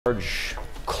Large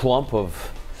clump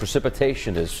of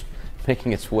precipitation is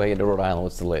making its way into Rhode Island.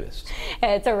 What's the latest?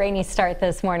 It's a rainy start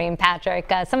this morning,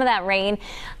 Patrick. Some of that rain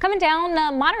coming down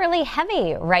moderately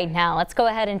heavy right now. Let's go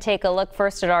ahead and take a look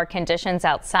first at our conditions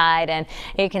outside, and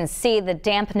you can see the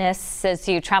dampness as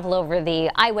you travel over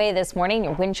the highway this morning.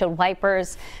 Your windshield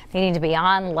wipers needing to be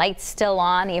on, lights still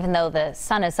on, even though the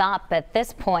sun is up at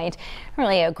this point.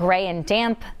 Really a gray and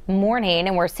damp morning,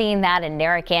 and we're seeing that in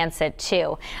Narragansett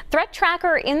too. Threat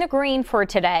tracker in the green for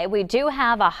today. We do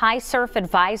have a high surf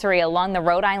advisory along the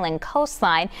Rhode Island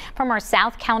coastline from our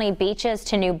South County beaches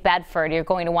to New Bedford. You're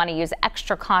going to want to use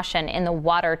extra caution in the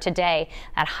water today.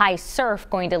 That high surf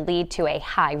going to lead to a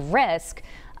high risk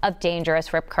of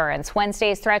dangerous rip currents.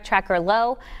 Wednesday's threat tracker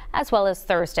low, as well as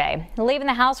Thursday. Leaving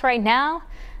the house right now,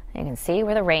 you can see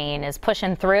where the rain is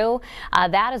pushing through.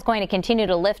 That is going to continue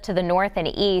to lift to the north and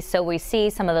east, so we see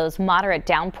some of those moderate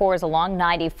downpours along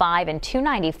 95 and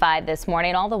 295 this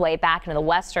morning, all the way back into the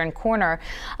western corner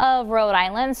of Rhode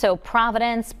Island. So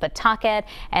Providence, Pawtucket,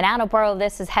 and Attleboro,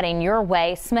 this is heading your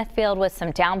way. Smithfield with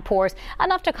some downpours,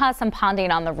 enough to cause some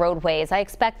ponding on the roadways. I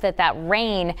expect that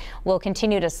rain will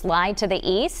continue to slide to the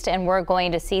east, and we're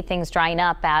going to see things drying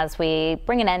up as we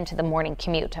bring an end to the morning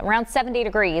commute. Around 70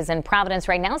 degrees in Providence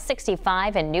right now.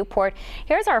 65 in Newport.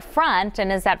 Here's our front,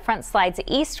 and as that front slides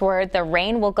eastward, the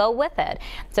rain will go with it.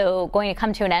 So going to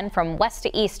come to an end from west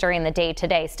to east during the day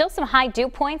today. Still some high dew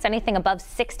points, anything above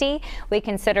 60 we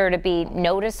consider to be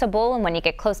noticeable, and when you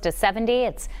get close to 70,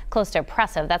 it's close to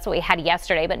oppressive. That's what we had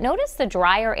yesterday. But notice the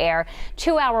drier air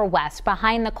 2 hour west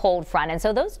behind the cold front, and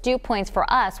so those dew points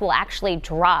for us will actually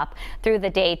drop through the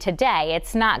day today.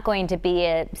 It's not going to be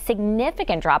a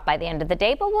significant drop by the end of the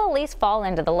day, but we'll at least fall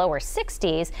into the lower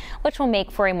 60s, which will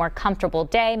make for a more comfortable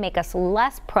day, make us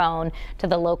less prone to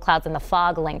the low clouds and the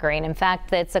fog lingering. In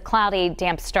fact, it's a cloudy,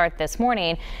 damp start this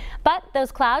morning, but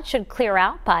those clouds should clear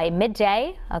out by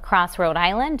midday across Rhode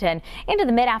Island and into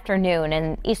the mid-afternoon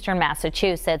in eastern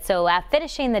Massachusetts. So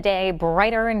finishing the day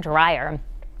brighter and drier.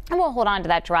 And we'll hold on to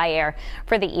that dry air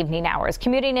for the evening hours.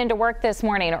 Commuting into work this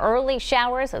morning, early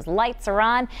showers as lights are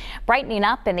on, brightening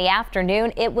up in the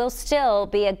afternoon. It will still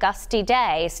be a gusty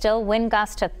day, still wind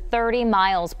gusts to 30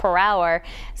 miles per hour.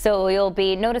 So you'll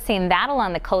be noticing that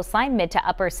along the coastline, mid to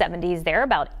upper 70s there,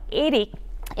 about 80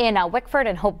 in Wickford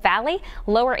and Hope Valley,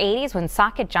 lower 80s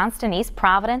Woonsocket, Johnston, East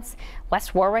Providence,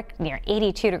 West Warwick near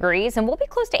 82 degrees, and we'll be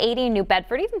close to 80 in New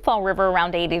Bedford, even Fall River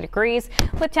around 80 degrees,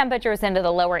 with temperatures into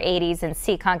the lower 80s in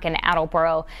Seekonk and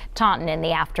Attleboro, Taunton in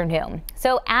the afternoon.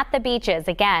 So at the beaches,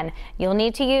 again, you'll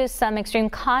need to use some extreme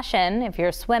caution if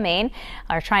you're swimming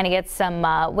or trying to get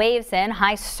some waves in.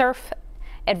 High surf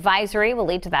advisory will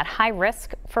lead to that high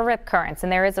risk for rip currents,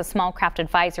 and there is a small craft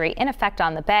advisory in effect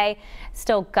on the bay.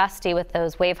 Still gusty with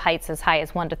those wave heights as high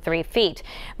as 1 to 3 feet.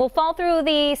 We'll fall through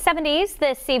the 70s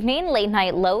this evening. Late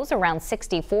night lows around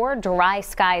 64. Dry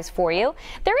skies for you.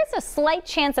 There is a slight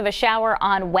chance of a shower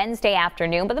on Wednesday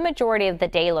afternoon, but the majority of the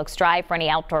day looks dry for any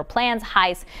outdoor plans.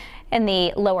 Highs in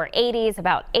the lower 80s,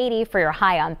 about 80 for your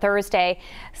high on Thursday.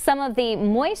 Some of the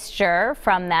moisture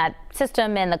from that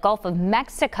system in the Gulf of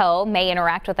Mexico may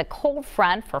interact with a cold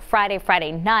front for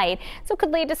Friday night, so it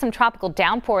could lead to some tropical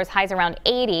downpours, highs around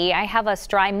 80. I have us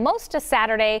dry most of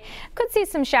Saturday. Could see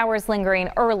some showers lingering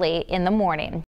early in the morning.